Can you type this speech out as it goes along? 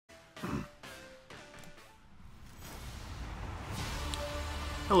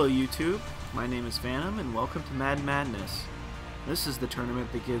Hello YouTube, my name is Phantom and welcome to Madden Madness. This is the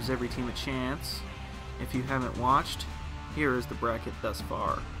tournament that gives every team a chance. If you haven't watched, here is the bracket thus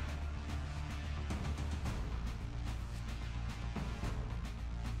far.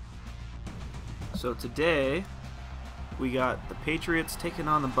 So today, we got the Patriots taking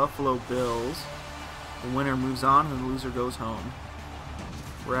on the Buffalo Bills. The winner moves on and the loser goes home.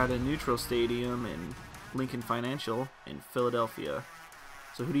 We're at a neutral stadium in Lincoln Financial in Philadelphia.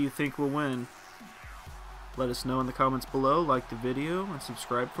 So who do you think will win? Let us know in the comments below, like the video, and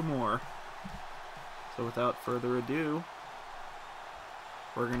subscribe for more. So without further ado,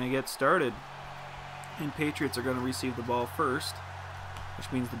 we're going to get started. And Patriots are going to receive the ball first, which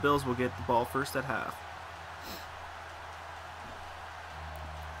means the Bills will get the ball first at half.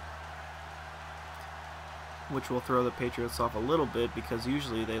 Which will throw the Patriots off a little bit because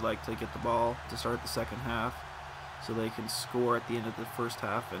usually they like to get the ball to start the second half, so they can score at the end of the first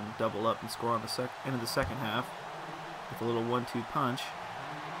half and double up and score on the end of the second half with a little 1-2 punch.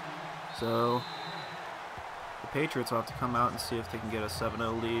 So the Patriots will have to come out and see if they can get a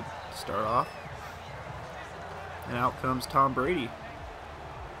 7-0 lead to start off. And out comes Tom Brady.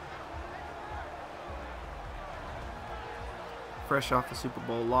 Fresh off the Super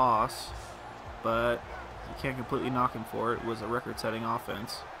Bowl loss, but you can't completely knock him for it. It was a record-setting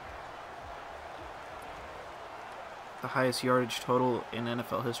offense. The highest yardage total in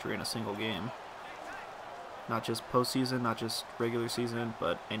NFL history in a single game. Not just postseason, not just regular season,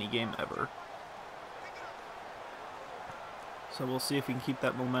 but any game ever. So we'll see if we can keep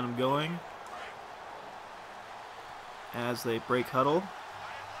that momentum going as they break huddle.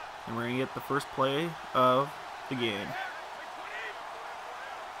 And we're going to get the first play of the game.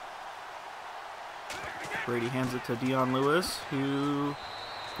 Brady hands it to Dion Lewis, who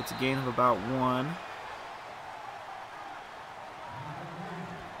gets a gain of about 1.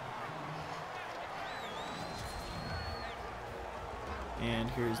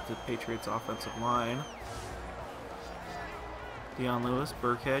 And here's the Patriots offensive line. Dion Lewis,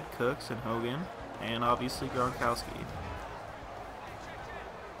 Burkhead, Cooks, and Hogan, and obviously Gronkowski.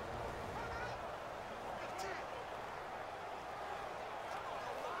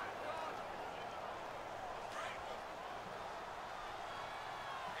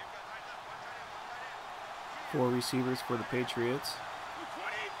 Four receivers for the Patriots.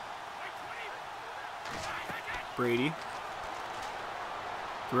 Brady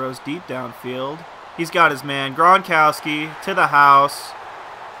throws deep downfield. He's got his man, Gronkowski, to the house.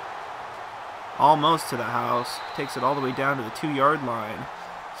 Almost to the house. Takes it all the way down to the 2-yard line.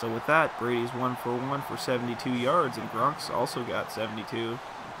 So with that, Brady's 1 for 1 for 72 yards, and Gronk's also got 72.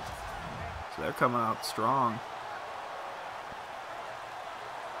 So they're coming out strong.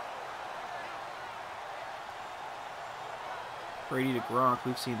 Brady to Gronk,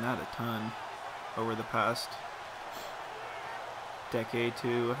 we've seen that a ton over the past decade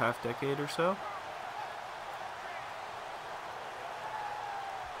to a half decade or so.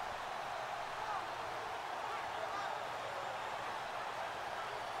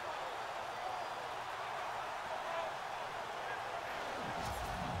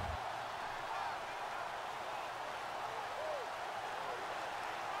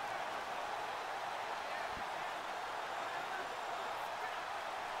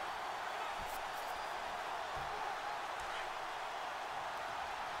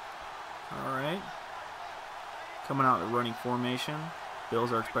 Alright. Coming out in a running formation.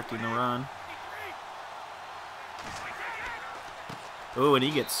 Bills are expecting to run. Oh, and he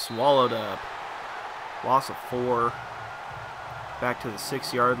gets swallowed up. Loss of 4. Back to the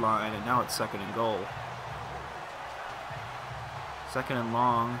 6-yard line, and now it's 2nd and goal. 2nd and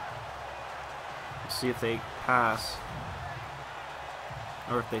long. Let's see if they pass,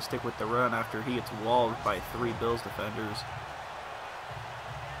 or if they stick with the run after he gets walled by 3 Bills defenders.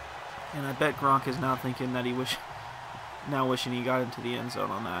 And I bet Gronk is now thinking that wishing he got into the end zone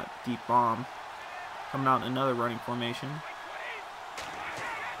on that deep bomb. Coming out in another running formation.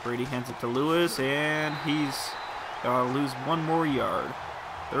 Brady hands it to Lewis, and he's gonna lose 1 more yard.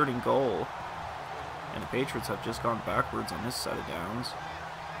 3rd and goal. And the Patriots have just gone backwards on this set of downs.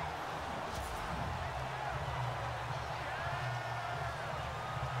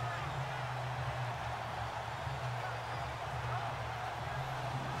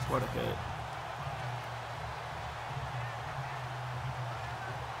 What a hit.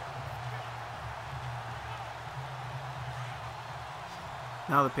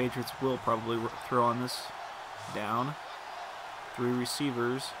 Now the Patriots will probably throw on this down. 3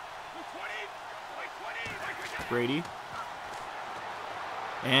 receivers. Brady.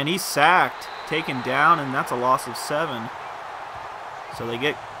 And he's sacked, taken down, and that's a loss of 7. So they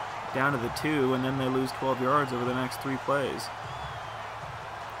get down to the 2, and then they lose 12 yards over the next 3 plays.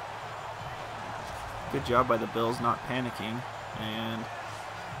 Good job by the Bills not panicking and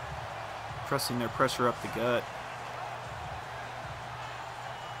pressing their pressure up the gut.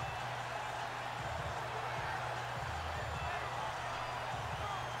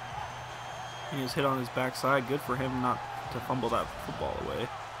 He was hit on his backside. Good for him not to fumble that football away.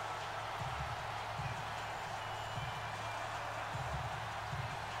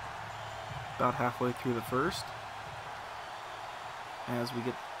 About halfway through the first, as we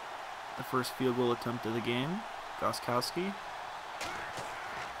get the first field goal attempt of the game. Gostkowski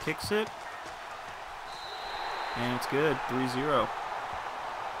kicks it, and it's good, 3-0.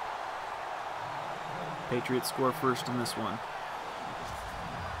 Patriots score first in this one.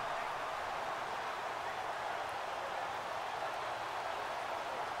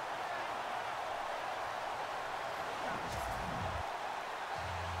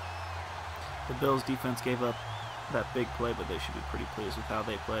 The Bills defense gave up that big play, but they should be pretty pleased with how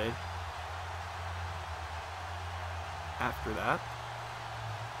they played after that.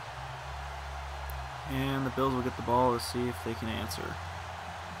 And the Bills will get the ball to see if they can answer.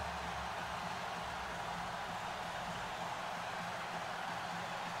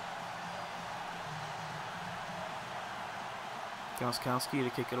 Gostkowski to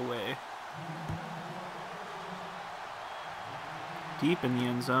kick it away. Deep in the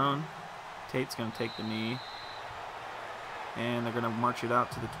end zone. Tate's going to take the knee. And they're going to march it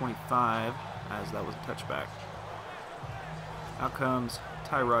out to the 25, as that was a touchback. Out comes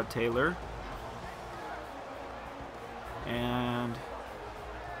Tyrod Taylor. And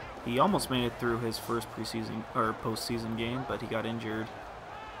he almost made it through his first preseason or postseason game, but he got injured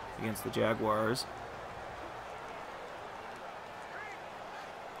against the Jaguars.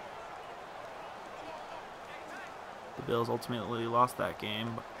 The Bills ultimately lost that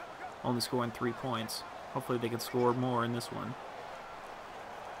game, only scoring 3 points. Hopefully they can score more in this one.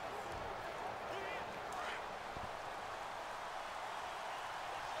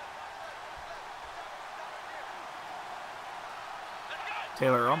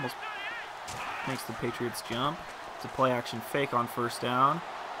 Taylor almost makes the Patriots jump. It's a play-action fake on first down.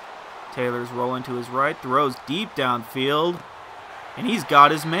 Taylor's rolling to his right, throws deep downfield, and he's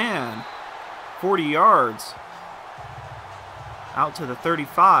got his man. 40 yards. Out to the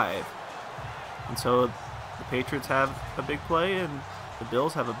 35. And so the Patriots have a big play, and the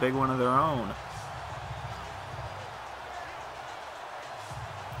Bills have a big one of their own.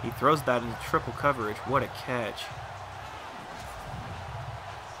 He throws that into triple coverage. What a catch.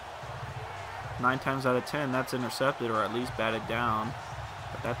 9 times out of 10, that's intercepted or at least batted down.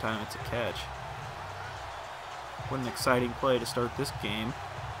 But that time it's a catch. What an exciting play to start this game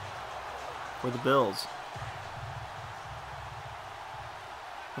for the Bills.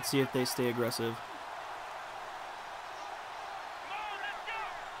 Let's see if they stay aggressive.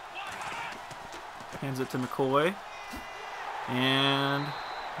 Hands it to McCoy. And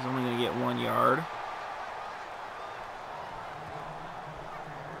he's only going to get 1 yard.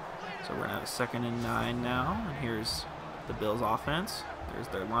 So we're going to have a 2nd and 9 now. And here's the Bills offense. There's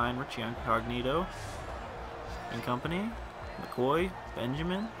their line, Richie Incognito and company. McCoy,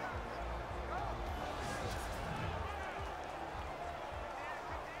 Benjamin.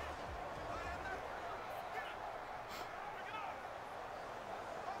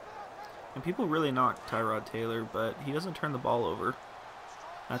 And people really knock Tyrod Taylor, but he doesn't turn the ball over.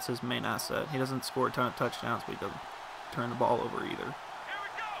 That's his main asset. He doesn't score a ton of touchdowns, but he doesn't turn the ball over either.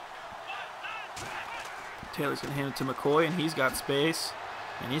 Taylor's going to hand it to McCoy, and he's got space.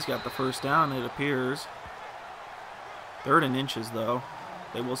 And he's got the first down, it appears. 3rd and inches, though.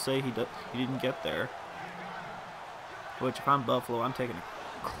 They will say he didn't get there. Which, if I'm Buffalo, I'm taking a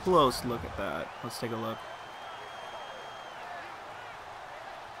close look at that. Let's take a look.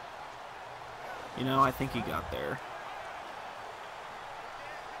 You know, I think he got there.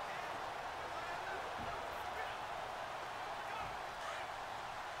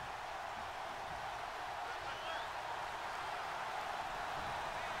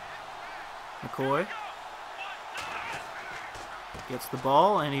 McCoy gets the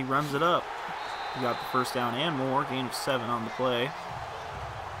ball and he runs it up. He got the first down and more. Gain of 7 on the play.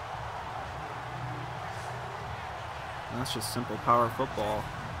 And that's just simple power football.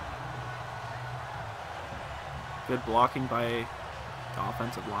 Good blocking by the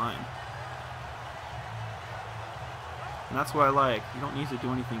offensive line. And that's what I like. You don't need to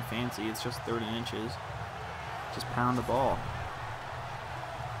do anything fancy. It's just 30 inches. Just pound the ball.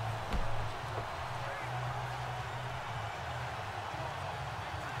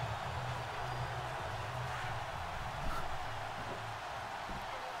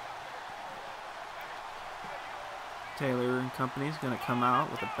 Taylor and company is going to come out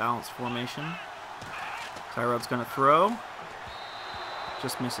with a balanced formation. Tyrod's going to throw.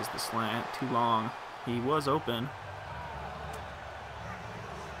 Just misses the slant. Too long. He was open.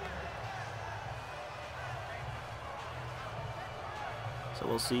 So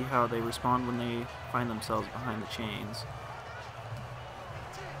we'll see how they respond when they find themselves behind the chains.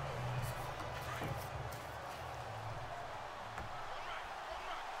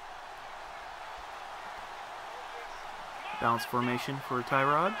 Balanced formation for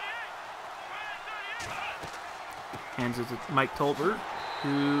Tyrod. Hands it to Mike Tolbert,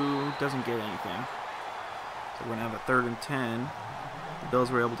 who doesn't get anything. So we're going to have a 3rd and 10. The Bills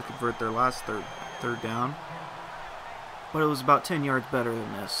were able to convert their last third down. But it was about 10 yards better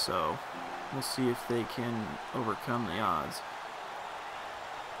than this, so we'll see if they can overcome the odds.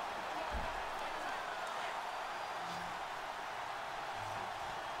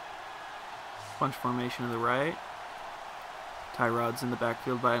 Bunch formation to the right. Tyrod's in the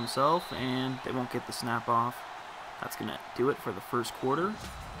backfield by himself, and they won't get the snap off. That's going to do it for the first quarter.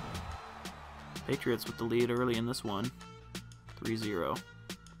 Patriots with the lead early in this one, 3-0.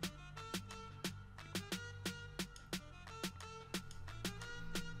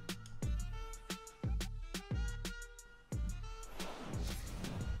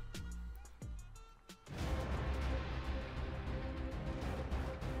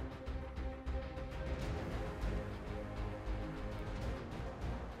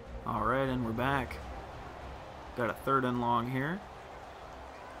 Alright, and we're back. Got a 3rd and long here.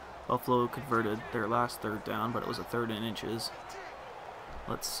 Buffalo converted their last 3rd down, but it was a 3rd and inches.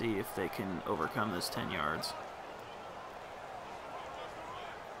 Let's see if they can overcome this 10 yards.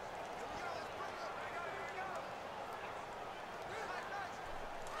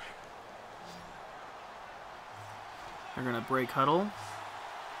 They're going to break huddle.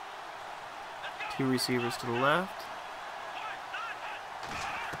 2 receivers to the left.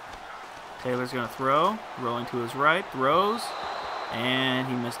 Taylor's going to throw, rolling to his right, throws, and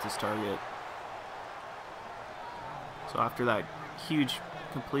he missed his target. So after that huge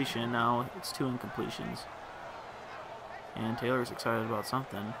completion, now it's 2 incompletions. And Taylor's excited about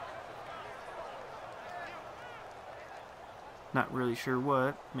something. Not really sure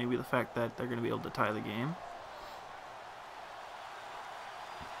what. Maybe the fact that they're going to be able to tie the game.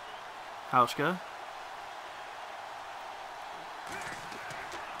 Hauschka.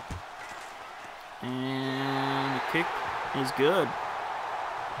 And the kick is good.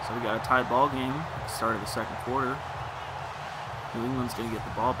 So we got a tied ball game at the start of the second quarter. New England's going to get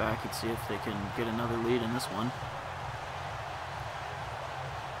the ball back and see if they can get another lead in this one.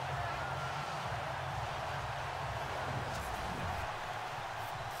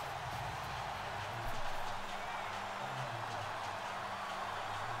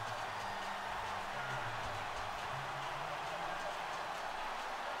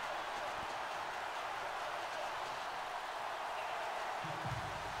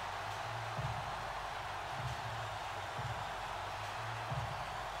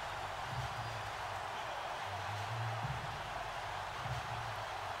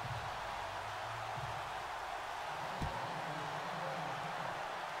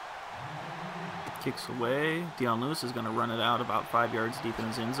 Kicks away. Dion Lewis is going to run it out about 5 yards deep in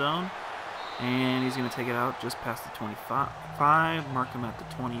his end zone. And he's going to take it out just past the 25. Mark him at the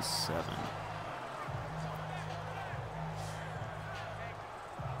 27.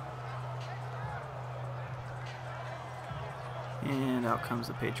 And out comes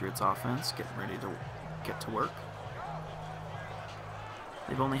the Patriots offense, getting ready to get to work.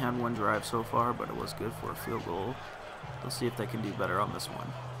 They've only had 1 drive so far, but it was good for a field goal. They'll see if they can do better on this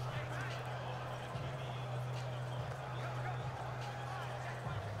one.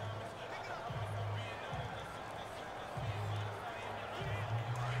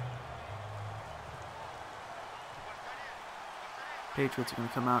 Patriots are going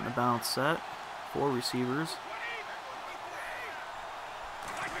to come out in a balanced set. 4 receivers.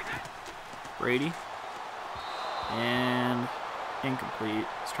 Brady. And incomplete.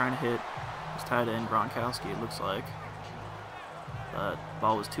 He's trying to hit his tight end Gronkowski, it looks like. But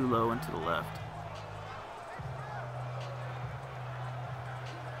ball was too low and to the left.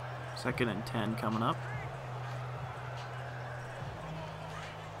 2nd and 10 coming up.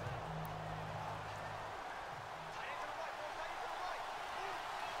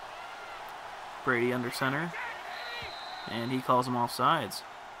 Brady under center, and he calls him off sides.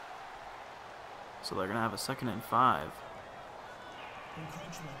 So they're going to have a 2nd and 5.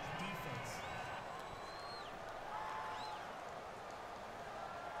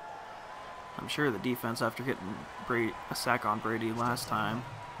 I'm sure the defense, after getting a sack on Brady last time,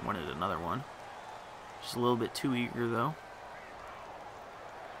 wanted another one. Just a little bit too eager, though.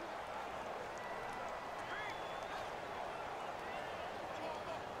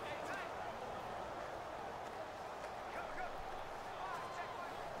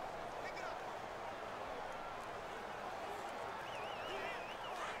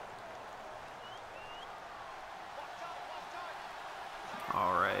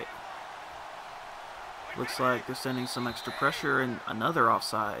 Alright. Looks like they're sending some extra pressure and another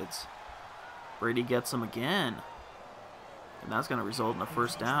offsides. Brady gets him again. And that's going to result in a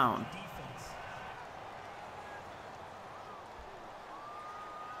first down.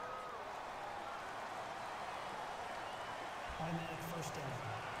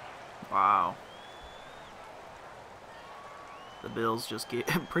 Wow. The Bills just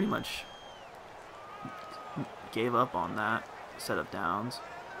pretty much gave up on that set of downs.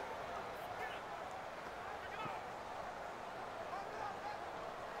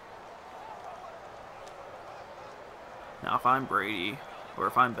 Now, if I'm Brady, or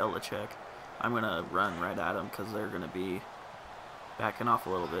if I'm Belichick, I'm going to run right at them because they're going to be backing off a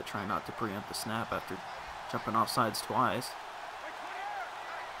little bit, trying not to preempt the snap after jumping off sides twice.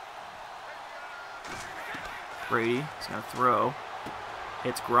 Brady is going to throw.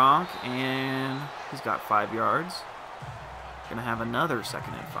 Hits Gronk, and he's got 5 yards. Going to have another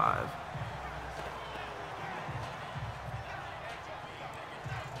 2nd and 5.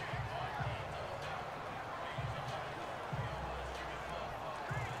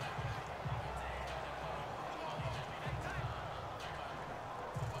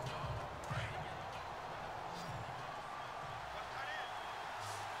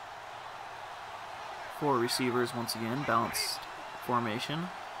 Four receivers once again, balanced formation.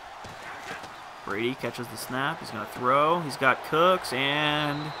 Brady catches the snap. He's going to throw. He's got Cooks,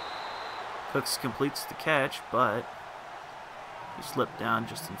 and Cooks completes the catch, but he slipped down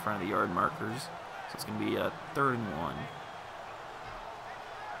just in front of the yard markers. So it's going to be a 3rd and 1.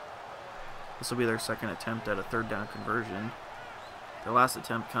 This will be their 2nd attempt at a 3rd down conversion. Their last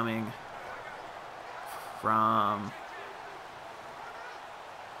attempt coming from,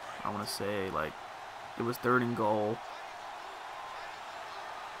 I want to say, like, it was 3rd and goal.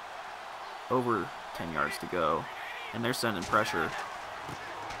 Over 10 yards to go. And they're sending pressure.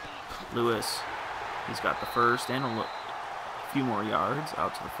 Lewis, he's got the first and a few more yards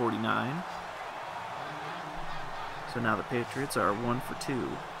out to the 49. So now the Patriots are 1 for 2.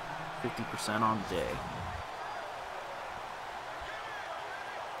 50% on the day.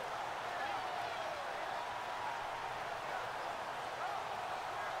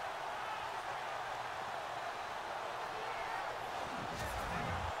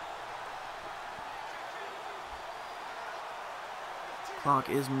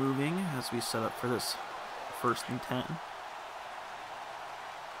 Clock is moving as we set up for this 1st and 10.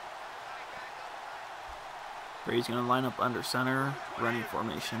 Brady's going to line up under center, running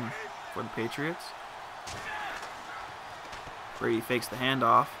formation for the Patriots. Brady fakes the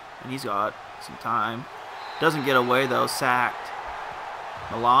handoff, and he's got some time. Doesn't get away though, sacked.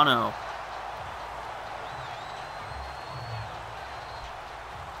 Milano.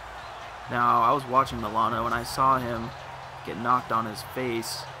 Now, I was watching Milano and I saw him get knocked on his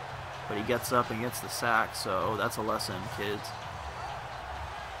face, but he gets up and gets the sack, so that's a lesson, kids.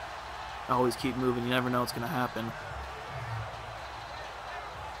 Always keep moving, you never know what's going to happen.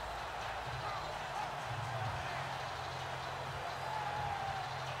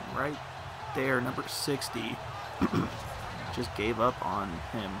 Right there, number 60 just gave up on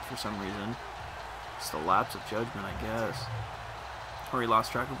him for some reason. Just a lapse of judgment, I guess. Or he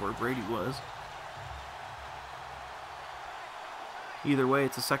lost track of where Brady was. Either way,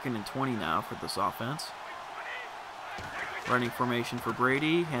 it's a 2nd and 20 now for this offense. Running formation for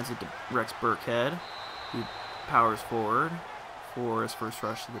Brady. Hands it to Rex Burkhead, who powers forward for his first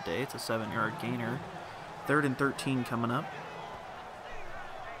rush of the day. It's a 7-yard gainer. 3rd and 13 coming up.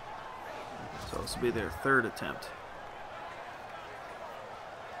 So this will be their 3rd attempt.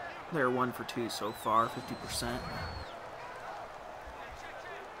 They're 1 for 2 so far, 50%.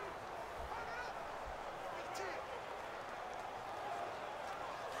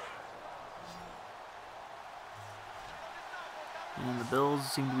 And the Bills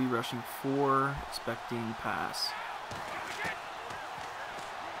seem to be rushing 4, expecting pass.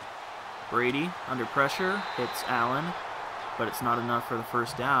 Brady, under pressure, hits Allen, but it's not enough for the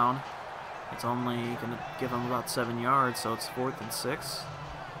first down. It's only going to give him about 7 yards, so it's 4th and 6.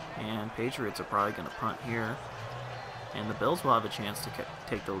 And Patriots are probably going to punt here. And the Bills will have a chance to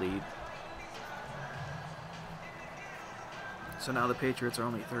take the lead. So now the Patriots are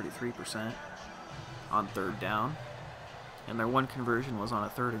only 33% on 3rd down. And their one conversion was on a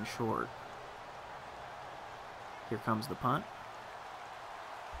 3rd and short. Here comes the punt.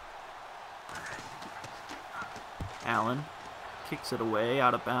 Allen kicks it away,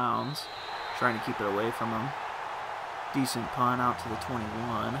 out of bounds, trying to keep it away from him. Decent punt out to the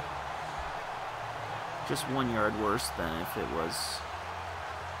 21. Just 1 yard worse than if it was...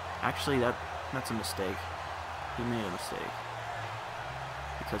 Actually, that's a mistake. He made a mistake.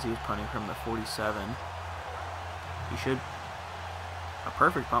 Because he was punting from the 47. He should... A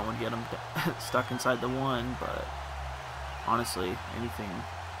perfect punt would get him stuck inside the 1, but honestly, anything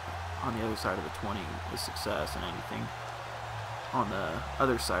on the other side of the 20 is success, and anything on the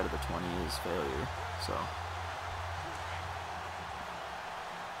other side of the 20 is failure. So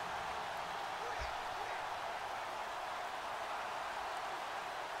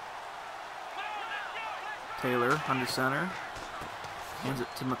Taylor under center, hands it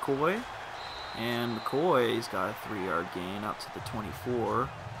to McCoy, and McCoy's got a 3-yard gain out to the 24.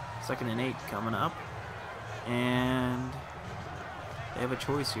 2nd and 8 coming up, and they have a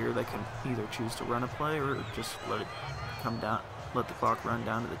choice here. They can either choose to run a play or just let it come down, let the clock run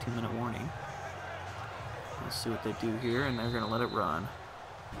down to the 2-minute warning. Let's see what they do here, and they're going to let it run.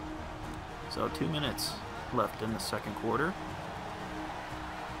 So 2 minutes left in the 2nd quarter.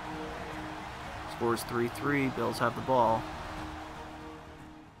 Scores 3-3. Bills have the ball.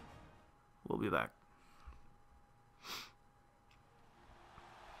 We'll be back.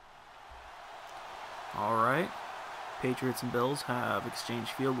 All right. Patriots and Bills have exchanged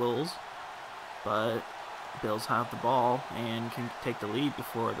field goals, but Bills have the ball and can take the lead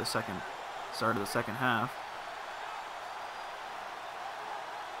before the start of the second half.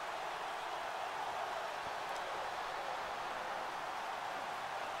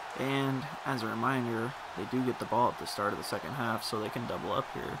 And as a reminder, they do get the ball at the start of the second half, so they can double up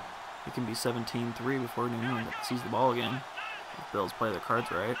here. It can be 17-3 before New England sees the ball again, if Bills play their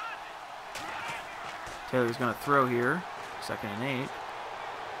cards right. Taylor's going to throw here, 2nd and 8.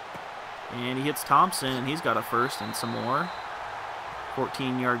 And he hits Thompson, and he's got a first and some more.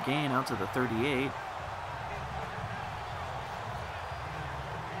 14-yard gain out to the 38.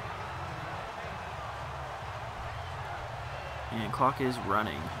 And clock is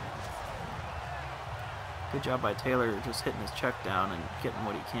running. Good job by Taylor, just hitting his check down and getting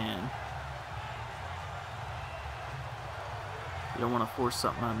what he can. You don't want to force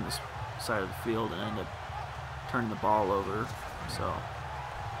something on this side of the field and end up turning the ball over. So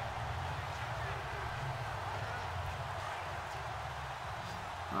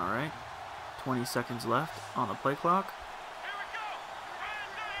alright, 20 seconds left on the play clock.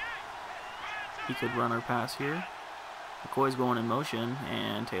 He could run or pass here. McCoy's going in motion,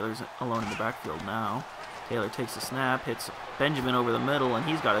 and Taylor's alone in the backfield now. Taylor takes the snap, hits Benjamin over the middle, and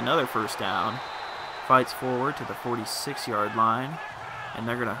he's got another first down. Fights forward to the 46-yard line, and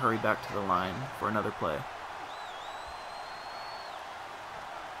they're going to hurry back to the line for another play.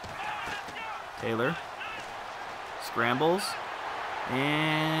 Taylor scrambles,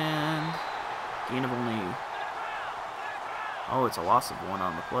 and gain of only... Oh, it's a loss of 1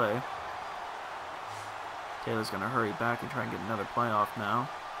 on the play. Taylor's going to hurry back and try and get another play off now.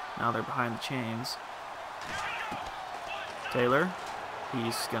 Now they're behind the chains. Taylor,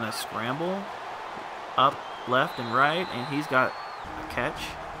 he's going to scramble up, left, and right, and he's got a catch.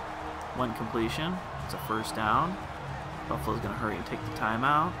 1 completion. It's a first down. Buffalo's going to hurry and take the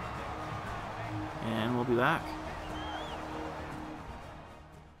timeout. And we'll be back.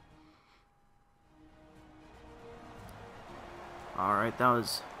 Alright, that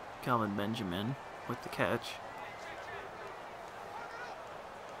was Kelvin Benjamin with the catch.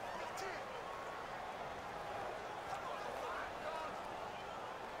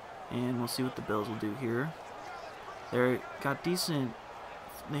 And we'll see what the Bills will do here. They have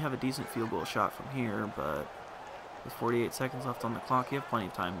a decent field goal shot from here, but with 48 seconds left on the clock, you have plenty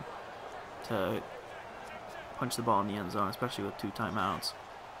of time to punch the ball in the end zone, especially with 2 timeouts.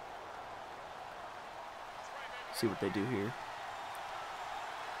 See what they do here.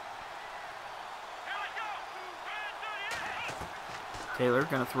 Taylor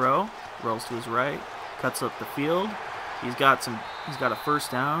gonna throw, rolls to his right, cuts up the field. He's got a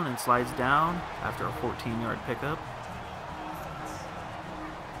first down and slides down after a 14-yard pickup.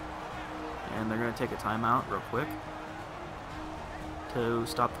 And they're gonna take a timeout real quick to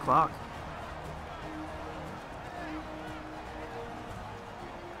stop the clock.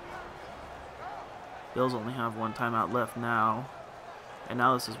 Bills only have 1 timeout left now, and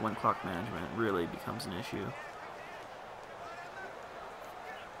now this is when clock management really becomes an issue.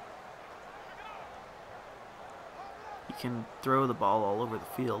 You can throw the ball all over the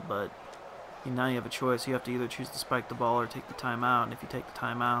field, but now you have a choice. You have to either choose to spike the ball or take the timeout, and if you take the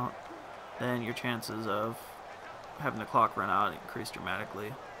timeout, then your chances of having the clock run out increase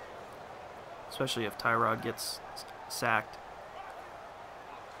dramatically, especially if Tyrod gets sacked.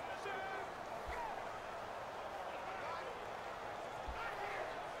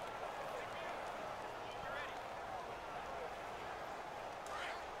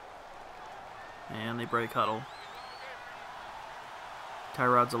 And they break huddle.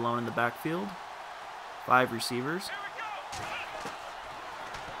 Tyrod's alone in the backfield. 5 receivers.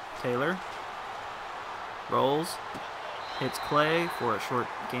 Taylor rolls, hits Clay for a short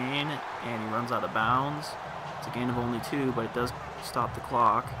gain, and he runs out of bounds. It's a gain of only 2, but it does stop the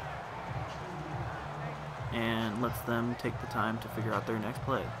clock and lets them take the time to figure out their next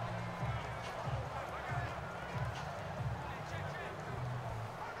play.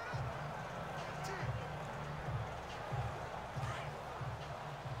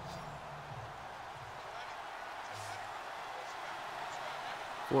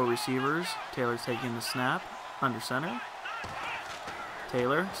 Four receivers. Taylor's taking the snap under center.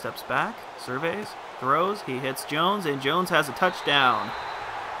 Taylor steps back, surveys, throws. He hits Jones, and Jones has a touchdown.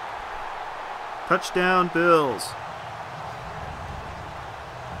 Touchdown, Bills.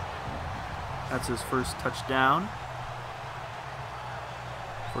 That's his first touchdown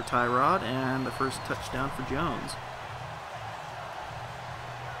for Tyrod, and the first touchdown for Jones.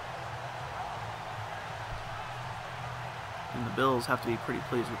 And the Bills have to be pretty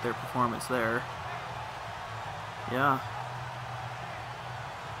pleased with their performance there. Yeah.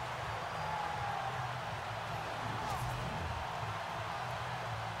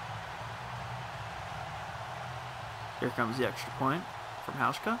 Here comes the extra point from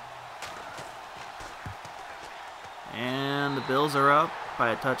Hauschka. And the Bills are up by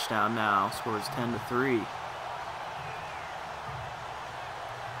a touchdown now. Scores 10-3.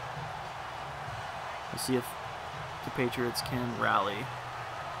 We'll see if the Patriots can rally.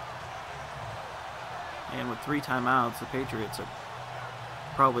 And with 3 timeouts, the Patriots are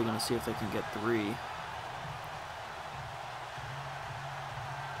probably going to see if they can get 3.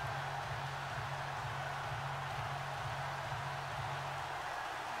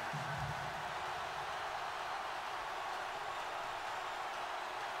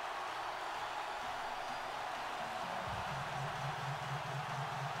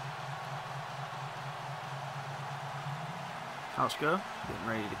 Hauschka getting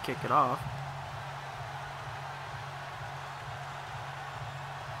ready to kick it off.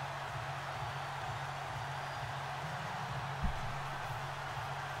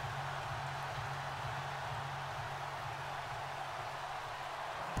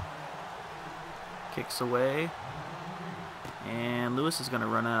 Kicks away. And Lewis is going to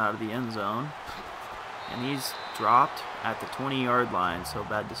run it out of the end zone. And he's dropped at the 20-yard line, so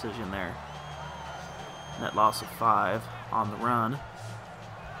bad decision there. Net loss of 5 on the run.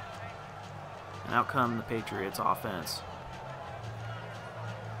 And out come the Patriots offense.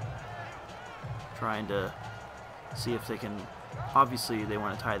 Trying to see if they can, obviously they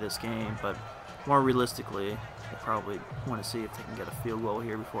want to tie this game, but more realistically, they probably want to see if they can get a field goal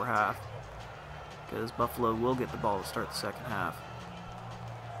here before half, because Buffalo will get the ball to start the second half.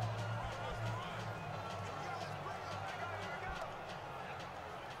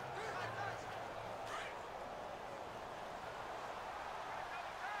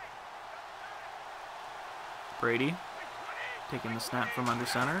 Brady taking the snap from under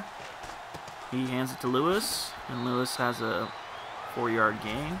center. He hands it to Lewis, and Lewis has a 4-yard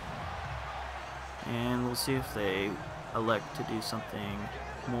gain. And we'll see if they elect to do something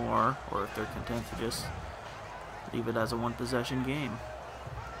more, or if they're content to just leave it as a 1-possession game.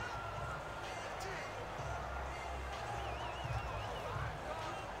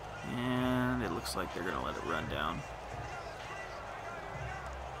 And it looks like they're going to let it run down.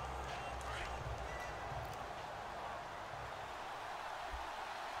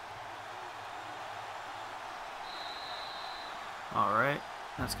 Alright,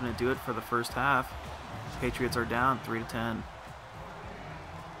 that's going to do it for the first half. Patriots are down 3-10.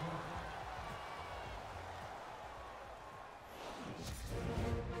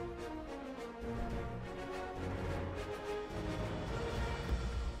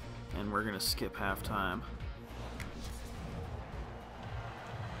 And we're going to skip halftime.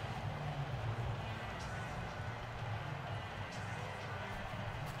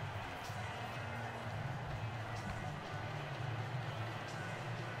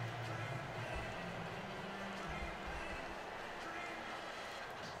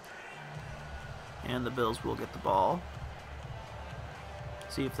 And the Bills will get the ball.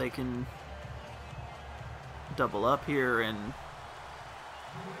 See if they can double up here and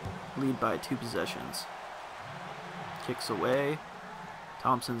lead by 2 possessions. Kicks away.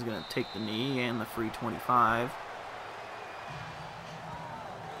 Thompson's going to take the knee and the free 25.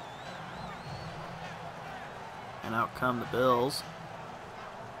 And out come the Bills.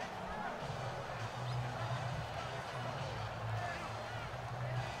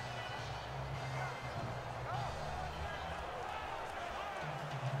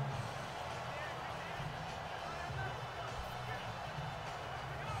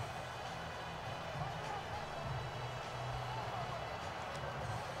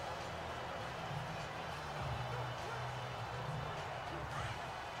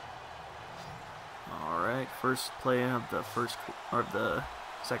 First play of the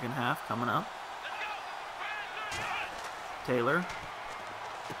second half coming up. Taylor,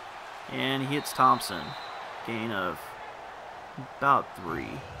 and he hits Thompson. Gain of about 3.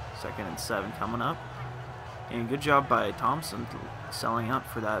 2nd and 7 coming up. And good job by Thompson selling up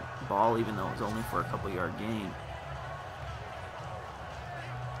for that ball, even though it was only for a couple-yard gain.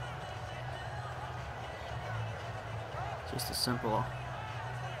 Just a simple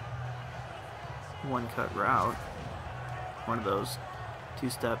one-cut route. One of those 2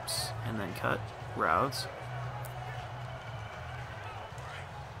 steps and then cut routes.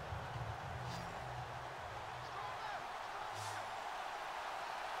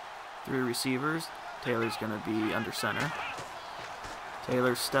 Three receivers. Taylor's going to be under center.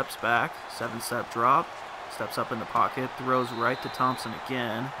 Taylor steps back, 7-step drop, steps up in the pocket, throws right to Thompson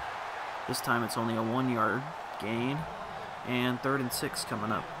again. This time it's only a 1-yard gain, and 3rd and 6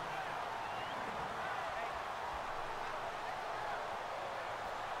 coming up.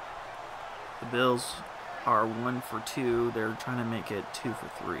 The Bills are 1 for 2. They're trying to make it 2 for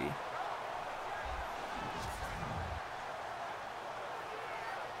 3.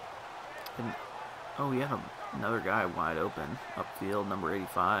 And, oh, yeah, another guy wide open upfield, number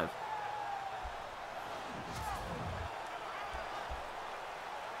 85.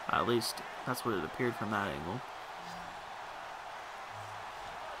 At least that's what it appeared from that angle.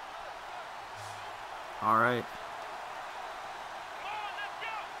 All right.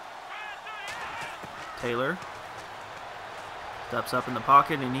 Taylor steps up in the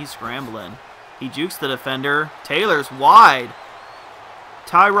pocket and he's scrambling. He jukes the defender. Taylor's wide.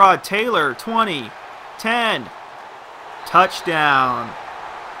 Tyrod Taylor, 20, 10. Touchdown.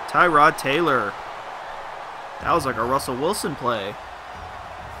 Tyrod Taylor. That was like a Russell Wilson play.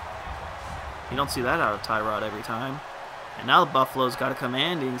 You don't see that out of Tyrod every time. And now the Buffalo's got a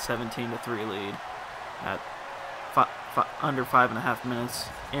commanding 17-3 lead at under 5.5 minutes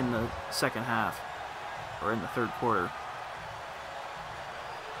in the second half. Or in the third quarter.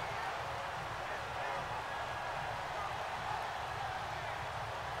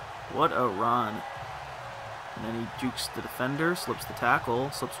 What a run. And then he jukes the defender, slips the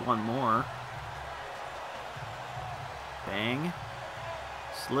tackle, slips one more. Bang.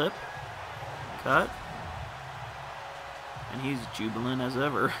 Slip. Cut. And he's jubilant as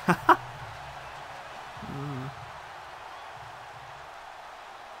ever.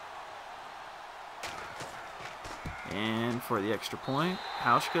 And for the extra point,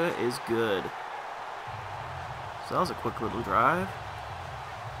 Hauschka is good. So that was a quick little drive.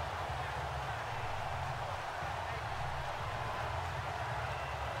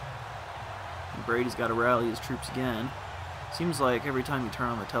 And Brady's got to rally his troops again. Seems like every time you turn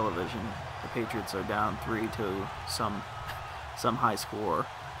on the television, the Patriots are down 3 to some high score.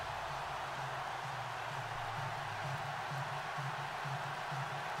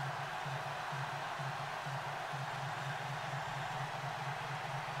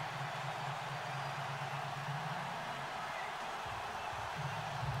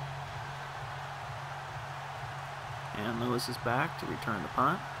 And Lewis is back to return the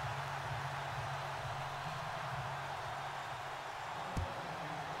punt.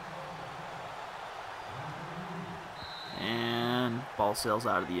 And ball sails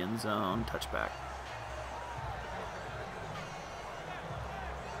out of the end zone. Touchback.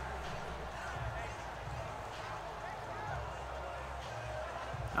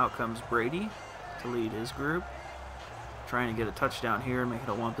 Out comes Brady to lead his group. Trying to get a touchdown here and make it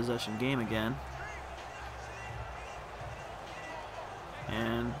a one-possession game again.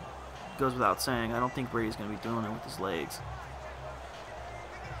 And goes without saying, I don't think Brady's going to be doing it with his legs.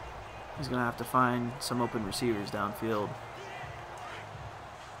 He's going to have to find some open receivers downfield.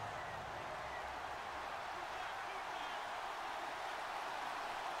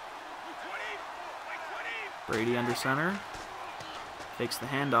 Brady under center. Takes the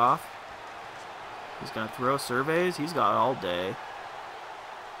handoff. He's going to throw, surveys. He's got all day.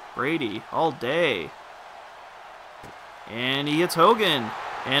 Brady, all day. And he hits Hogan.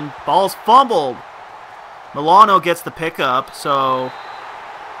 And ball's fumbled. Milano gets the pickup, so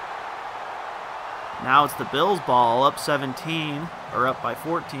now it's the Bills' ball, up 17, or up by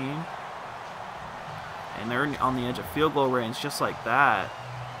 14. And they're on the edge of field goal range just like that.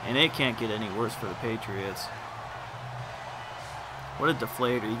 And it can't get any worse for the Patriots. What a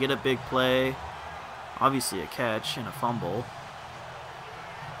deflator. You get a big play, obviously a catch and a fumble.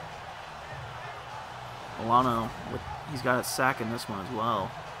 Milano, he's got a sack in this one as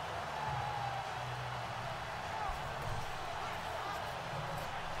well.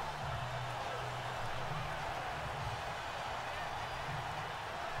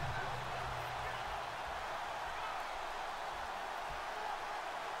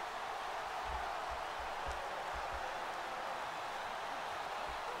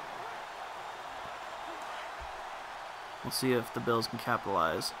 We'll see if the Bills can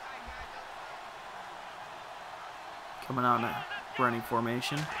capitalize. Coming out in a running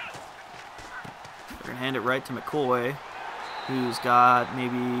formation. They're going to hand it right to McCoy, who's got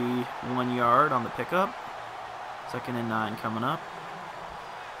maybe 1 yard on the pickup. 2nd and 9 coming up.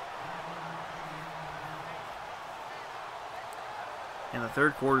 And the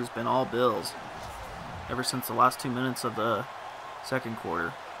third quarter's been all Bills. Ever since the last 2 minutes of the second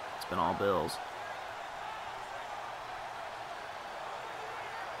quarter, it's been all Bills.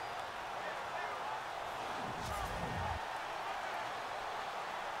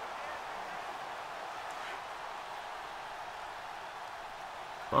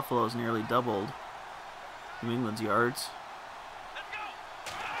 Buffalo's nearly doubled New England's yards.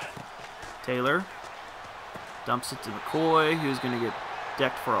 Taylor dumps it to McCoy, who's going to get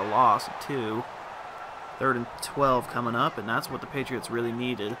decked for a loss of 2. 3rd and 12 coming up, and that's what the Patriots really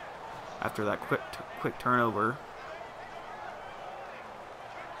needed after that quick turnover.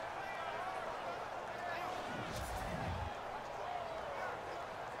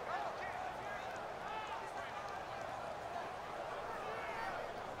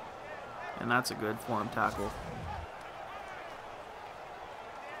 And that's a good form tackle.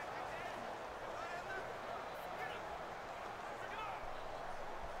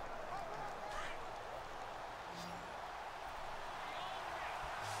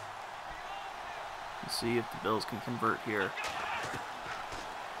 Let's see if the Bills can convert here.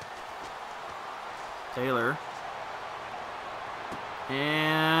 Taylor.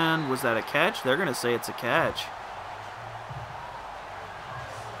 And was that a catch? They're going to say it's a catch.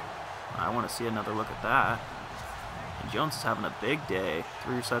 I want to see another look at that. And Jones is having a big day.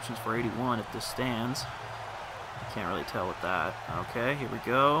 3 receptions for 81 if this stands. I can't really tell with that. Okay, here we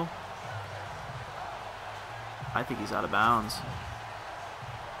go. I think he's out of bounds.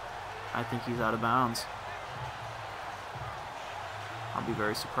 I think he's out of bounds. I'll be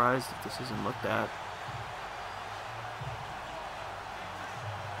very surprised if this isn't looked at.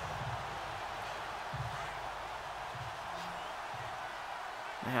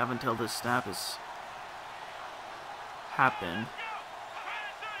 They have until this snap has happened.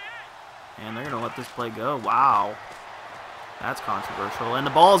 And they're going to let this play go. Wow. That's controversial. And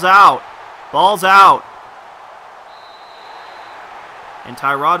the ball's out. Ball's out. And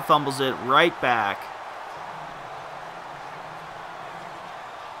Tyrod fumbles it right back.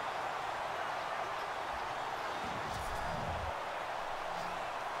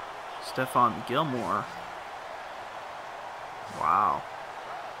 Stephon Gilmore. Wow.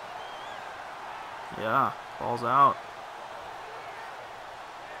 Yeah, ball's out.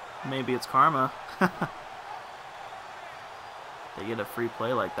 Maybe it's karma. They get a free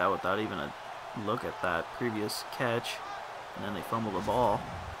play like that without even a look at that previous catch. And then they fumble the ball.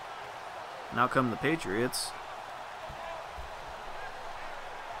 Now come the Patriots.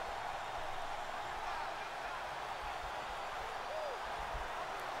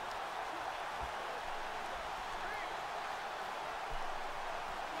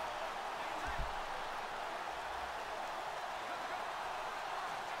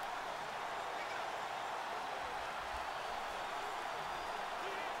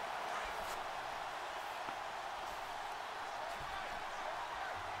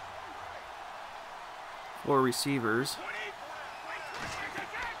 Four receivers.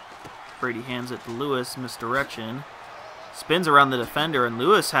 Brady hands it to Lewis, misdirection. Spins around the defender, and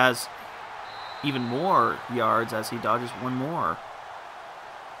Lewis has even more yards as he dodges one more.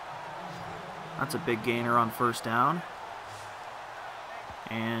 That's a big gainer on first down.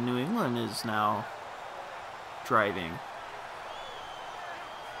 And New England is now driving.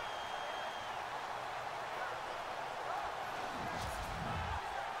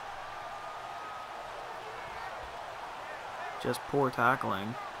 Just poor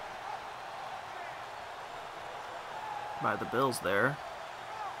tackling by the Bills there.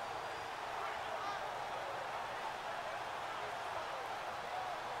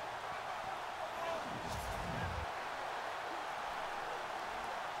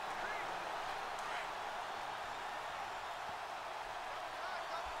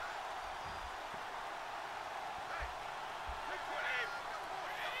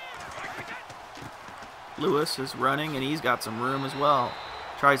 Lewis is running, and he's got some room as well.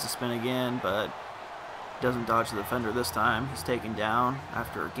 Tries to spin again, but doesn't dodge the defender this time. He's taken down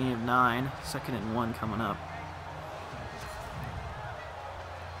after a gain of 9. 2nd and 1 coming up.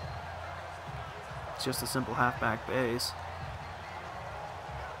 It's just a simple halfback base.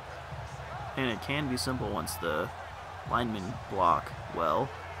 And it can be simple once the linemen block well.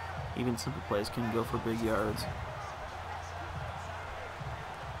 Even simple plays can go for big yards.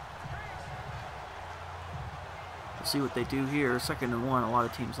 We'll see what they do here. 2nd and 1. A lot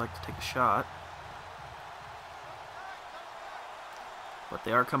of teams like to take a shot. But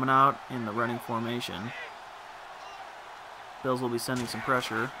they are coming out in the running formation. Bills will be sending some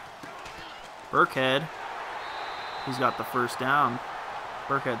pressure. Burkhead, he's got the first down.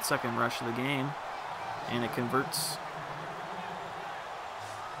 Burkhead's 2nd rush of the game. And it converts.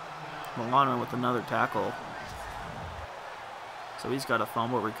 Milano with another tackle. So he's got a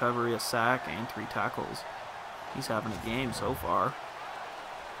fumble recovery, a sack, and 3 tackles. He's having a game so far.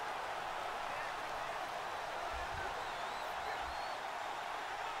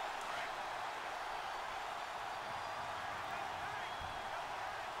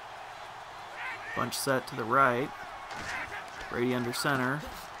 Bunch set to the right. Brady under center.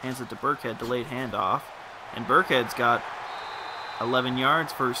 Hands it to Burkhead, delayed handoff. And Burkhead's got 11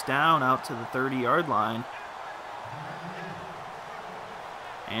 yards, first down, out to the 30-yard line.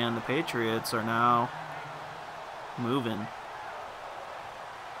 And the Patriots are now moving.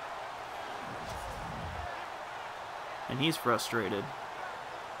 And he's frustrated.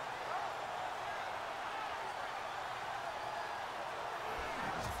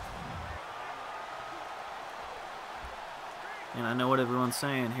 And I know what everyone's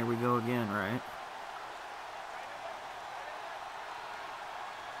saying. Here we go again, right?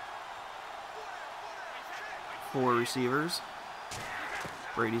 Four receivers.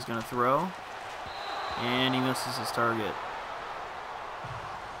 Brady's going to throw. And he misses his target.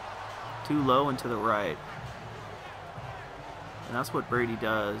 Too low and to the right. And that's what Brady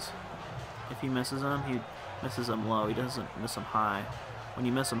does. If he misses him, he misses him low. He doesn't miss him high. When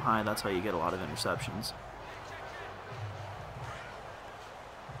you miss him high, that's how you get a lot of interceptions.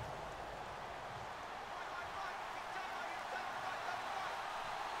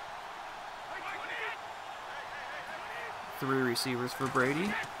 Three receivers for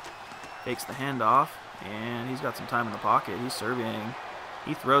Brady. Takes the handoff, and he's got some time in the pocket. He's surveying.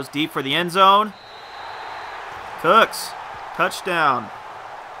 He throws deep for the end zone. Cooks. Touchdown.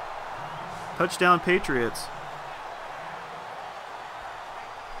 Touchdown, Patriots.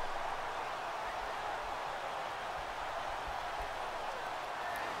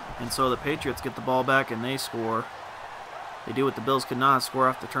 And so the Patriots get the ball back and they score. They do what the Bills could not, score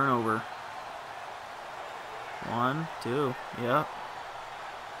off the turnover. 1, 2, yep.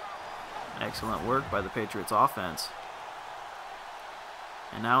 Excellent work by the Patriots offense.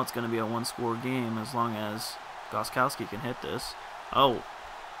 And now it's going to be a one-score game as long as Gostkowski can hit this. Oh,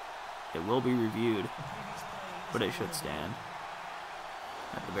 it will be reviewed, but it should stand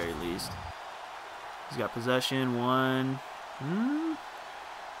at the very least. He's got possession, one.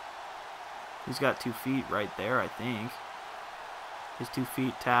 He's got 2 feet right there, I think. His 2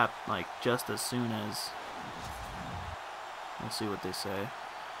 feet tap like just as soon as. We'll see what they say.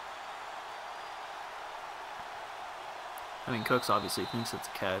 I mean, Cooks obviously thinks it's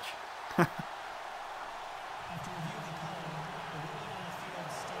a catch.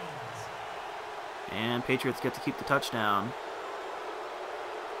 And Patriots get to keep the touchdown.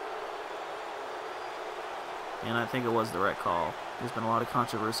 And I think it was the right call. There's been a lot of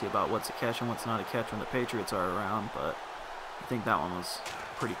controversy about what's a catch and what's not a catch when the Patriots are around, but I think that one was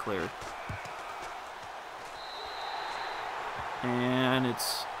pretty clear. And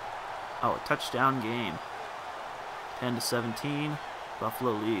it's a touchdown game. 10-17.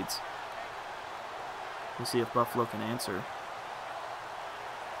 Buffalo leads. We'll see if Buffalo can answer.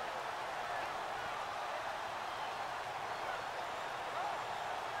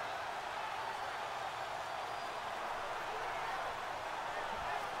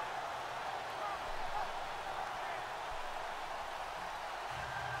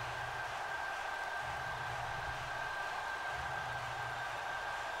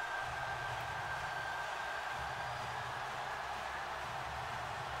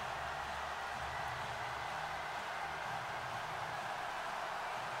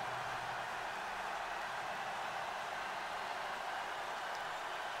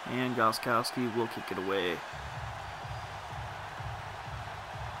 And Gostkowski will kick it away.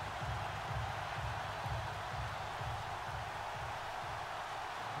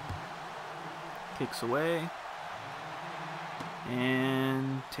 Kicks away.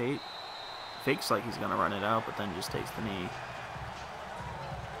 And Tate Fakes like he's going to run it out, but then just takes the knee.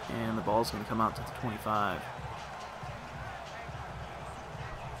 And the ball's going to come out to the 25.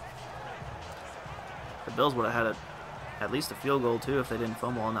 The Bills would have had at least a field goal, too, if they didn't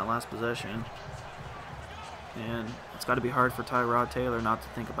fumble on that last possession. And it's got to be hard for Tyrod Taylor not to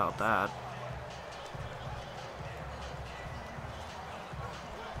think about that.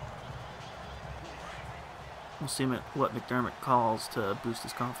 We'll see what McDermott calls to boost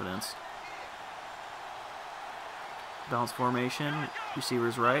his confidence. Balance formation,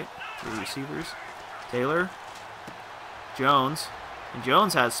 receivers right, 3 receivers. Taylor, Jones, and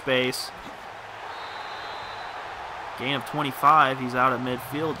Jones has space. Gain of 25, he's out at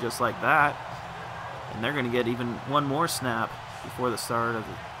midfield just like that. And they're going to get even one more snap before the start of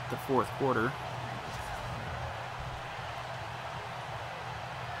the fourth quarter.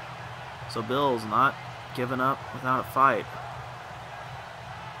 So Bills not giving up without a fight.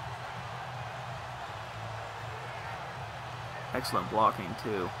 Excellent blocking,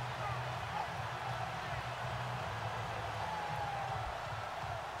 too.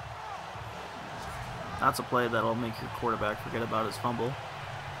 That's a play that'll make your quarterback forget about his fumble.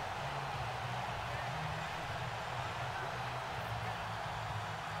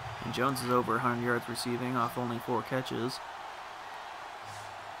 And Jones is over 100 yards receiving off only 4 catches.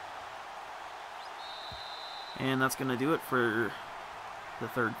 And that's going to do it for the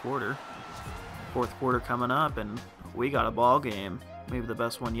third quarter. Fourth quarter coming up, and we got a ball game. Maybe the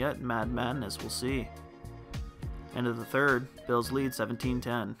best one yet in Madden Madness. We'll see. End of the third. Bills lead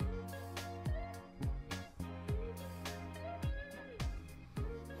 17-10.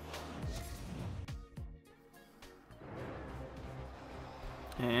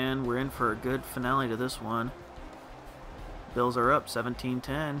 And we're in for a good finale to this one. Bills are up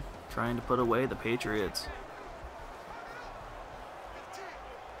 17-10, trying to put away the Patriots.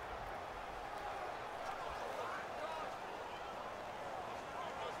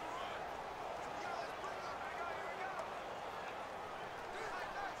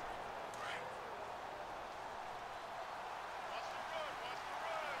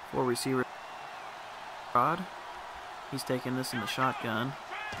 Four receiver Rod. He's taking this in the shotgun.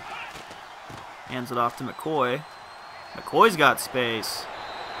 Hands it off to McCoy. McCoy's got space.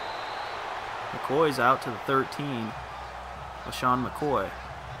 McCoy's out to the 13. LaShawn McCoy.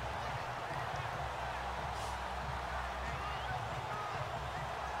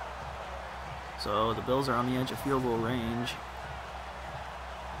 So the Bills are on the edge of field goal range.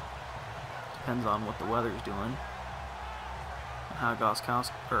 Depends on what the weather's doing. And how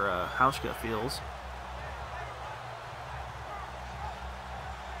Hauschka feels.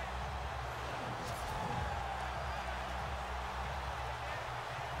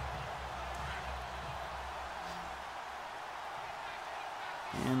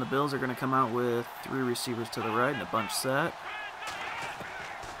 And the Bills are going to come out with 3 receivers to the right and a bunch set.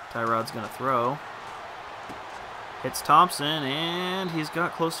 Tyrod's going to throw. Hits Thompson, and he's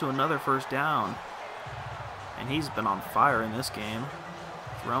got close to another first down. And he's been on fire in this game.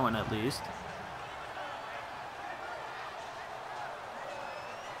 Throwing, at least.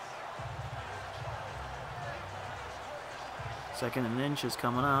 Second and inch is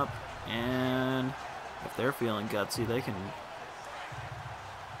coming up. And if they're feeling gutsy, they can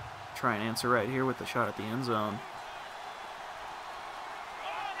try and answer right here with the shot at the end zone.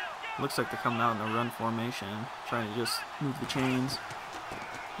 Looks like they're coming out in a run formation, trying to just move the chains.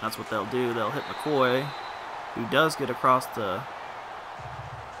 That's what they'll do. They'll hit McCoy, who does get across the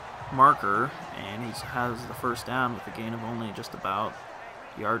marker, and he has the first down with a gain of only just about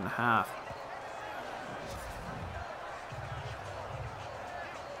a yard and a half.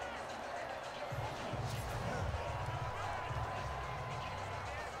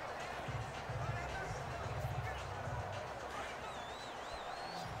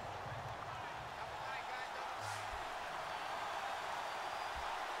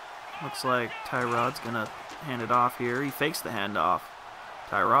 Looks like Tyrod's going to hand it off here. He fakes the handoff.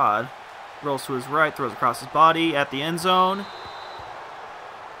 Tyrod rolls to his right, throws across his body at the end zone.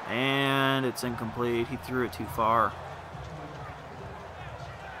 And it's incomplete. He threw it too far.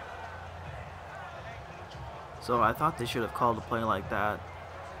 So I thought they should have called a play like that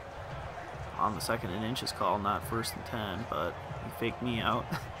on the second and inches call, not first and 10. But he faked me out,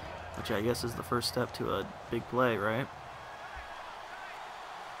 which I guess is the first step to a big play, right?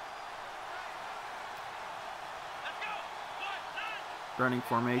 Running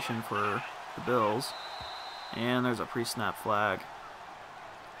formation for the Bills, and there's a pre-snap flag.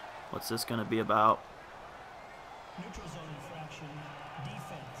 What's this going to be about? Neutral zone infraction,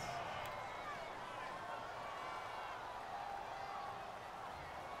 defense.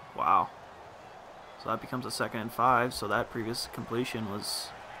 Wow. So that becomes a 2nd and 5. So that previous completion was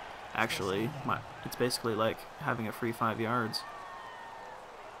actually, it's basically like having a free 5 yards.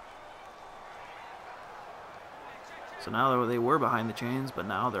 So now they were behind the chains, but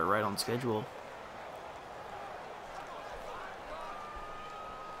now they're right on schedule.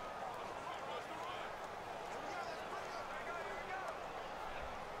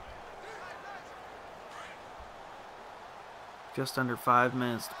 Just under 5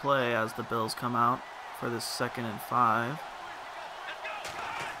 minutes to play as the Bills come out for this 2nd and 5.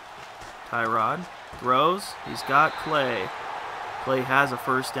 Tyrod throws. He's got Clay. Clay has a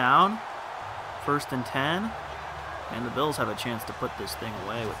first down. 1st and 10. And the Bills have a chance to put this thing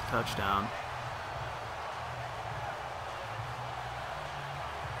away with a touchdown.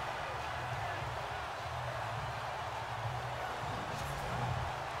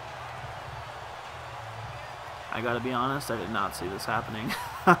 I gotta be honest, I did not see this happening.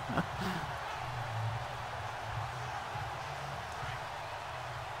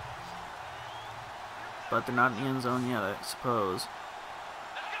 But they're not in the end zone yet, I suppose.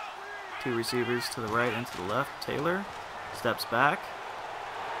 2 receivers to the right and to the left. Taylor steps back,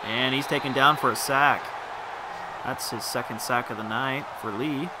 and he's taken down for a sack. That's his 2nd sack of the night for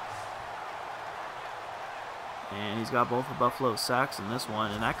Lee. And he's got both of Buffalo's sacks in this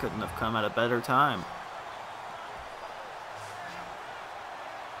one, and that couldn't have come at a better time.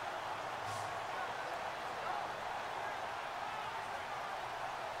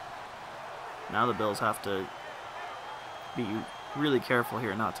 Now the Bills have to be really careful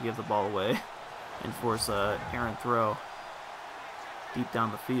here not to give the ball away and force a errant throw deep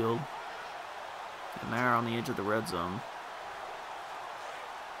down the field. And they're on the edge of the red zone.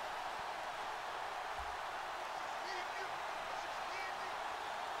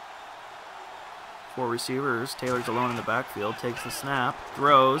 Four receivers. Taylor's alone in the backfield. Takes the snap.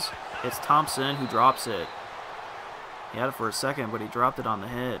 Throws. It's Thompson who drops it. He had it for a second, but he dropped it on the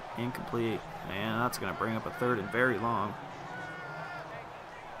hit. Incomplete. And that's going to bring up a 3rd and very long.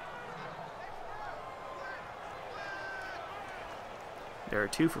 They're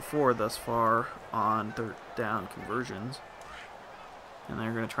 2 for 4 thus far on 3rd down conversions. And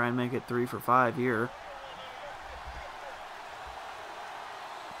they're going to try and make it 3 for 5 here.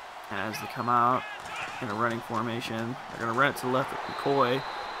 As they come out in a running formation, they're going to run it to the left with McCoy.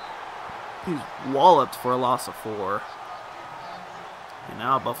 He's walloped for a loss of 4. And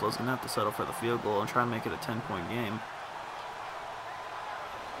now Buffalo's going to have to settle for the field goal and try and make it a 10-point game.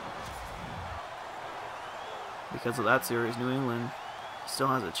 Because of that series, New England still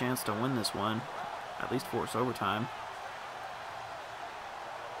has a chance to win this one, at least force overtime.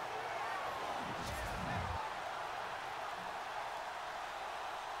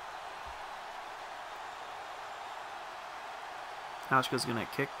 Hauschka's going to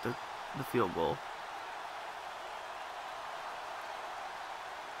kick the field goal.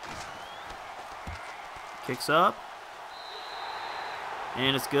 Kicks up.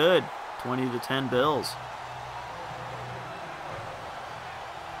 And it's good. 20-10 Bills.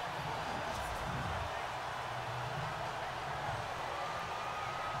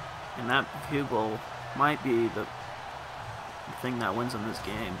 And that field goal might be the thing that wins them this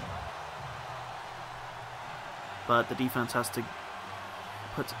game. But the defense has to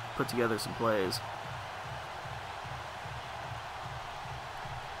put together some plays.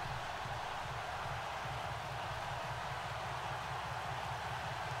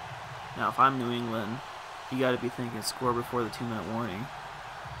 Now, if I'm New England, you got to be thinking score before the 2-minute warning.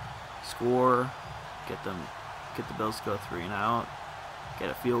 Score, get the Bills to go 3 and out,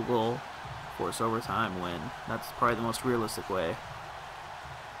 get a field goal, force overtime, win. That's probably the most realistic way.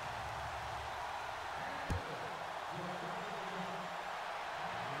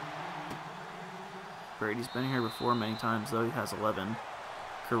 Brady's been here before many times, though. He has 11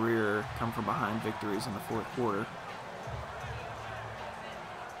 career come-from-behind victories in the 4th quarter.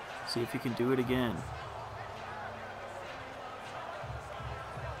 See if he can do it again.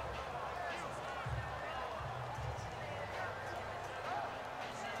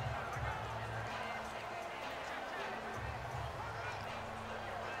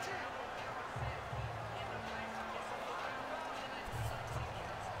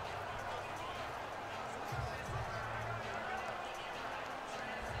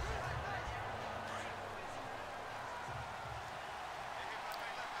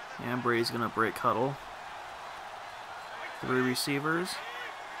 And Brady's going to break huddle. 3 receivers.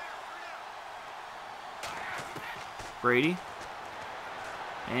 Brady.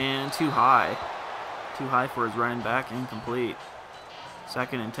 And too high. Too high for his running back. Incomplete.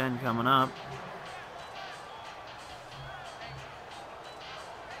 2nd and 10 coming up.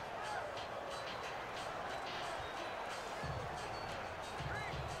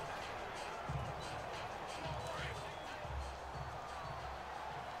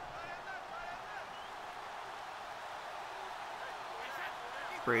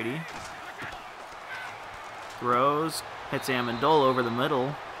 Brady throws, hits Amendola over the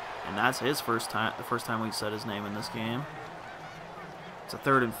middle, and that's his first time. The first time we've said his name in this game. It's a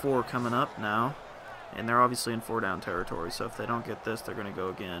 3rd and 4 coming up now, and they're obviously in 4-down territory. So if they don't get this, they're going to go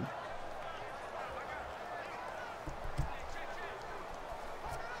again.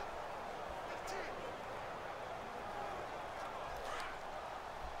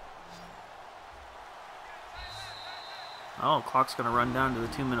 Oh, clock's going to run down to the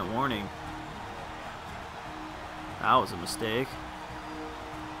 2-minute warning. That was a mistake.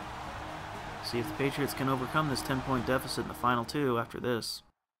 See if the Patriots can overcome this 10-point deficit in the final 2 after this.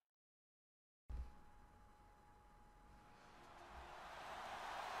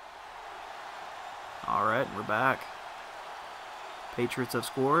 Alright, we're back. Patriots have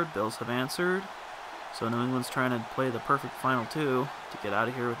scored, Bills have answered. So New England's trying to play the perfect final 2 to get out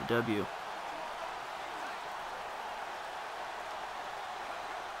of here with a W.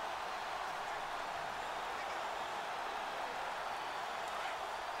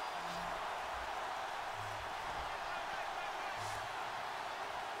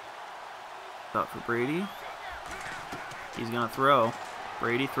 Out for Brady. He's going to throw.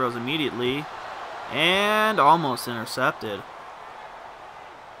 Brady throws immediately and almost intercepted.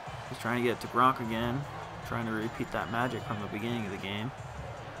 He's trying to get it to Gronk again, trying to repeat that magic from the beginning of the game.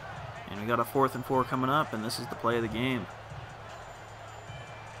 And we got a 4th and 4 coming up, and this is the play of the game.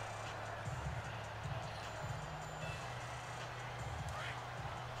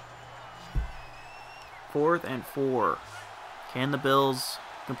 Fourth and 4. Can the Bills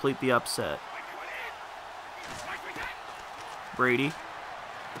complete the upset? Brady.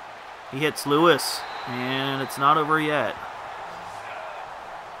 He hits Lewis, and it's not over yet.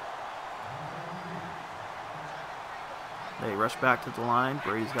 They rush back to the line.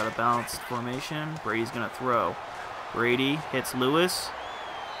 Brady's got a balanced formation. Brady's going to throw. Brady hits Lewis,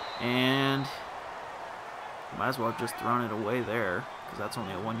 and might as well have just thrown it away there, because that's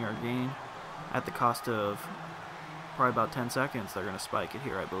only a 1-yard gain. At the cost of probably about 10 seconds, they're going to spike it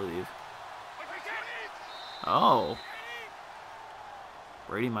here, I believe. Oh.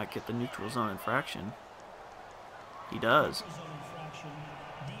 Brady might get the neutral zone infraction. He does.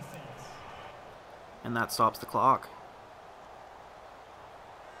 And that stops the clock.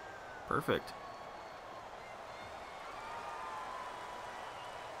 Perfect.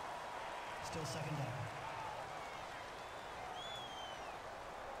 Still 2nd down.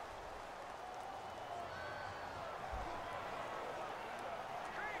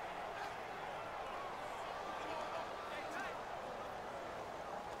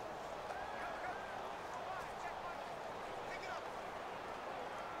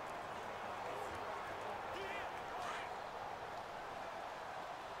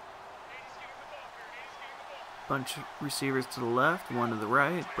 Bunch of receivers to the left, one to the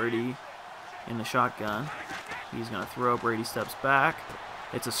right. Brady in the shotgun. He's going to throw. Brady steps back.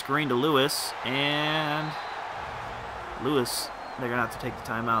 It's a screen to Lewis, and Lewis, they're going to have to take the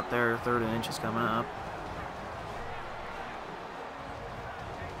timeout there. 3rd and inches coming up.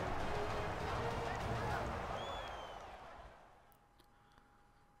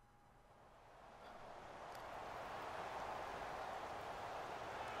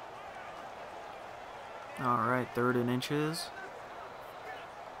 Alright, 3rd and inches.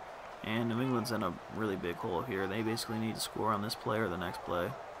 And New England's in a really big hole here. They basically need to score on this play or the next play.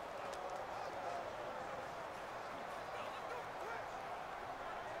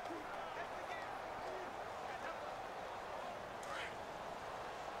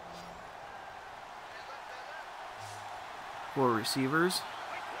 Four receivers.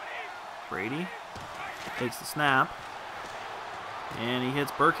 Brady takes the snap. And he hits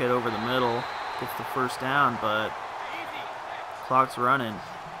Burkhead over the middle. Gets the 1st down, but clock's running.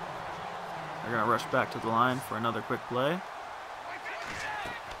 They're going to rush back to the line for another quick play.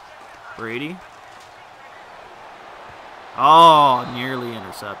 Brady. Oh, nearly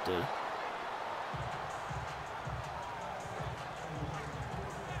intercepted.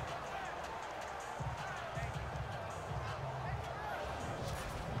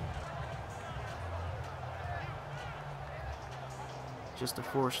 Just a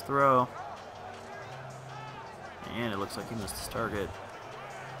forced throw. And it looks like he missed his target.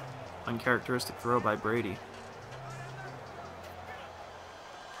 Uncharacteristic throw by Brady.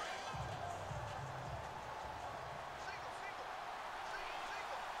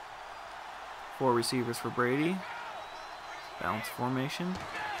 Four receivers for Brady. Balanced formation.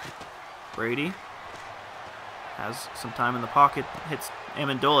 Brady has some time in the pocket. Hits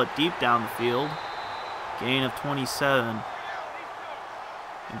Amendola deep down the field. Gain of 27.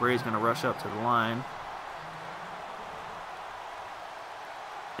 And Brady's going to rush up to the line.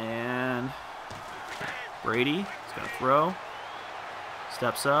 And Brady is going to throw.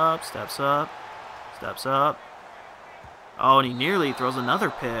 Steps up, steps up, steps up. Oh, and he nearly throws another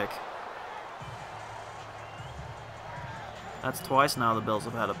pick. That's twice now the Bills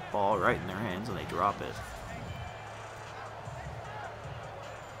have had a ball right in their hands and they drop it.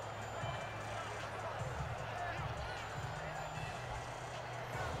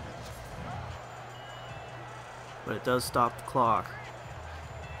 But it does stop the clock.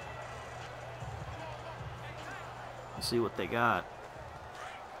 We'll see what they got.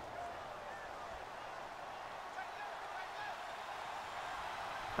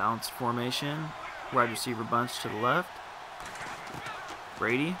 Balanced formation. Wide receiver bunch to the left.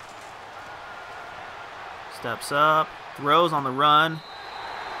 Brady. Steps up. Throws on the run.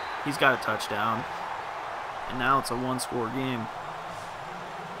 He's got a touchdown. And now it's a one-score game.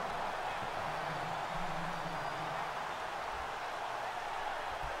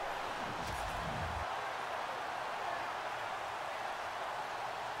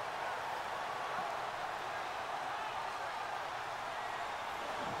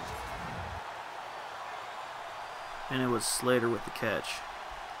 And it was Slater with the catch.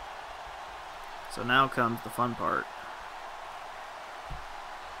 So now comes the fun part.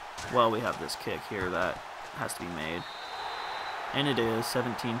 Well, we have this kick here that has to be made. And it is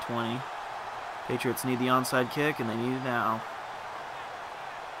 17-20. Patriots need the onside kick, and they need it now.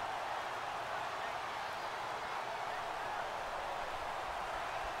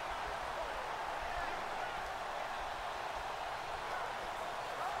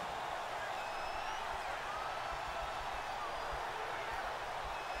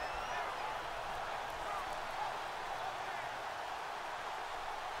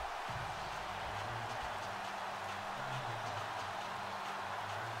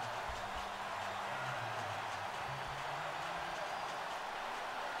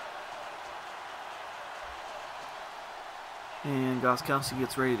 And Gostkowski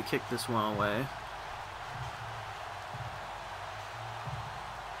gets ready to kick this one away.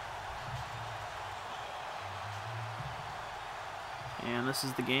 And this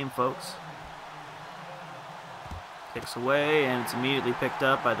is the game, folks. Kicks away, and it's immediately picked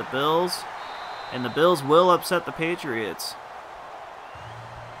up by the Bills. And the Bills will upset the Patriots.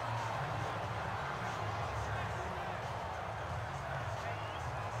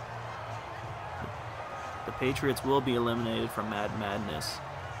 The Patriots will be eliminated from Madden Madness.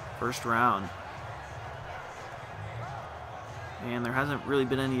 First round. And there hasn't really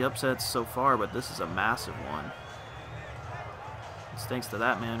been any upsets so far, but this is a massive one. It's thanks to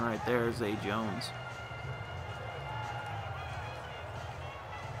that man right there, Zay Jones.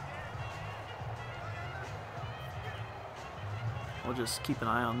 We'll just keep an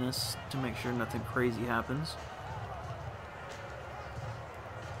eye on this to make sure nothing crazy happens.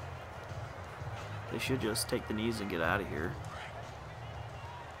 They should just take the knees and get out of here.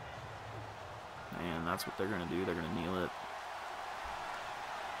 And that's what they're going to do. They're going to kneel it.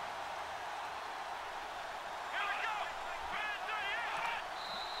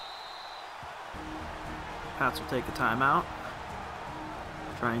 Pats will take a timeout.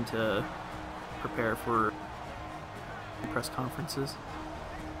 Trying to prepare for press conferences.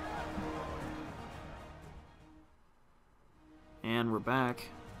 And we're back.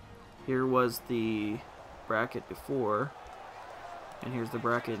 Here was the bracket before, and here's the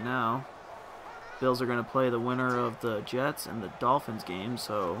bracket now. Bills are going to play the winner of the Jets and the Dolphins game,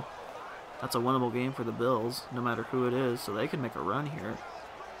 so that's a winnable game for the Bills, no matter who it is, so they can make a run here.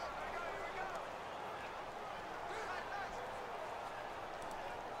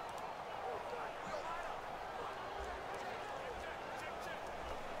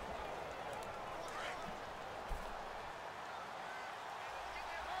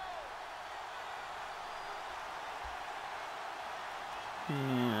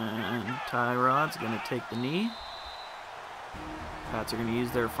 And Tyrod's going to take the knee. Pats are going to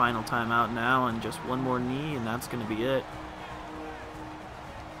use their final timeout now, and just one more knee, and that's going to be it.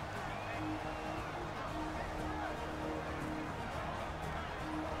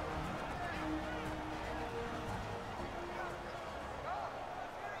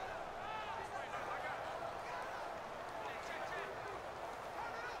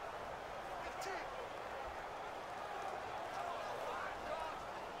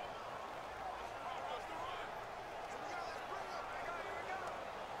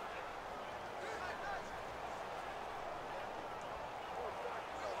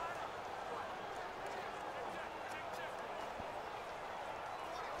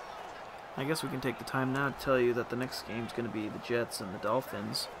 I guess we can take the time now to tell you that the next game is going to be the Jets and the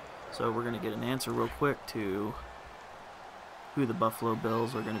Dolphins. So we're going to get an answer real quick to who the Buffalo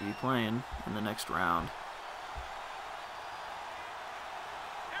Bills are going to be playing in the next round.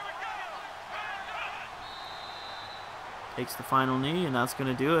 Takes the final knee, and that's going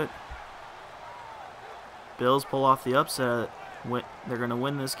to do it. Bills pull off the upset. They're going to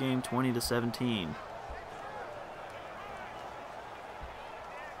win this game 20-17.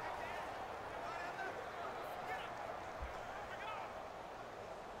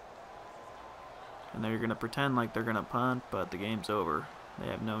 And they're going to pretend like they're going to punt, but the game's over. They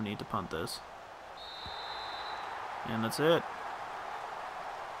have no need to punt this. And that's it.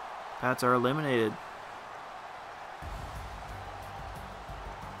 Pats are eliminated.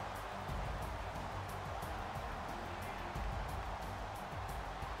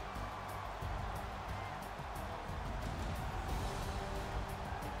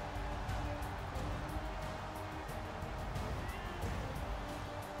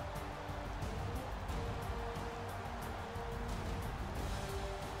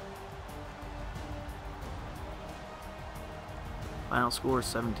 Final score is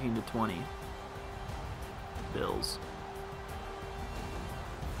 17-20. Bills.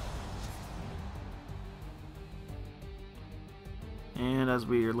 And as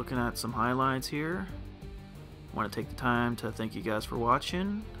we are looking at some highlights here, I want to take the time to thank you guys for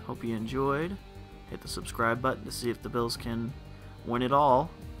watching. Hope you enjoyed. Hit the subscribe button to see if the Bills can win it all.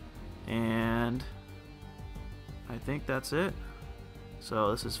 And I think that's it.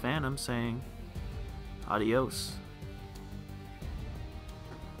 So this is Phantom saying adios.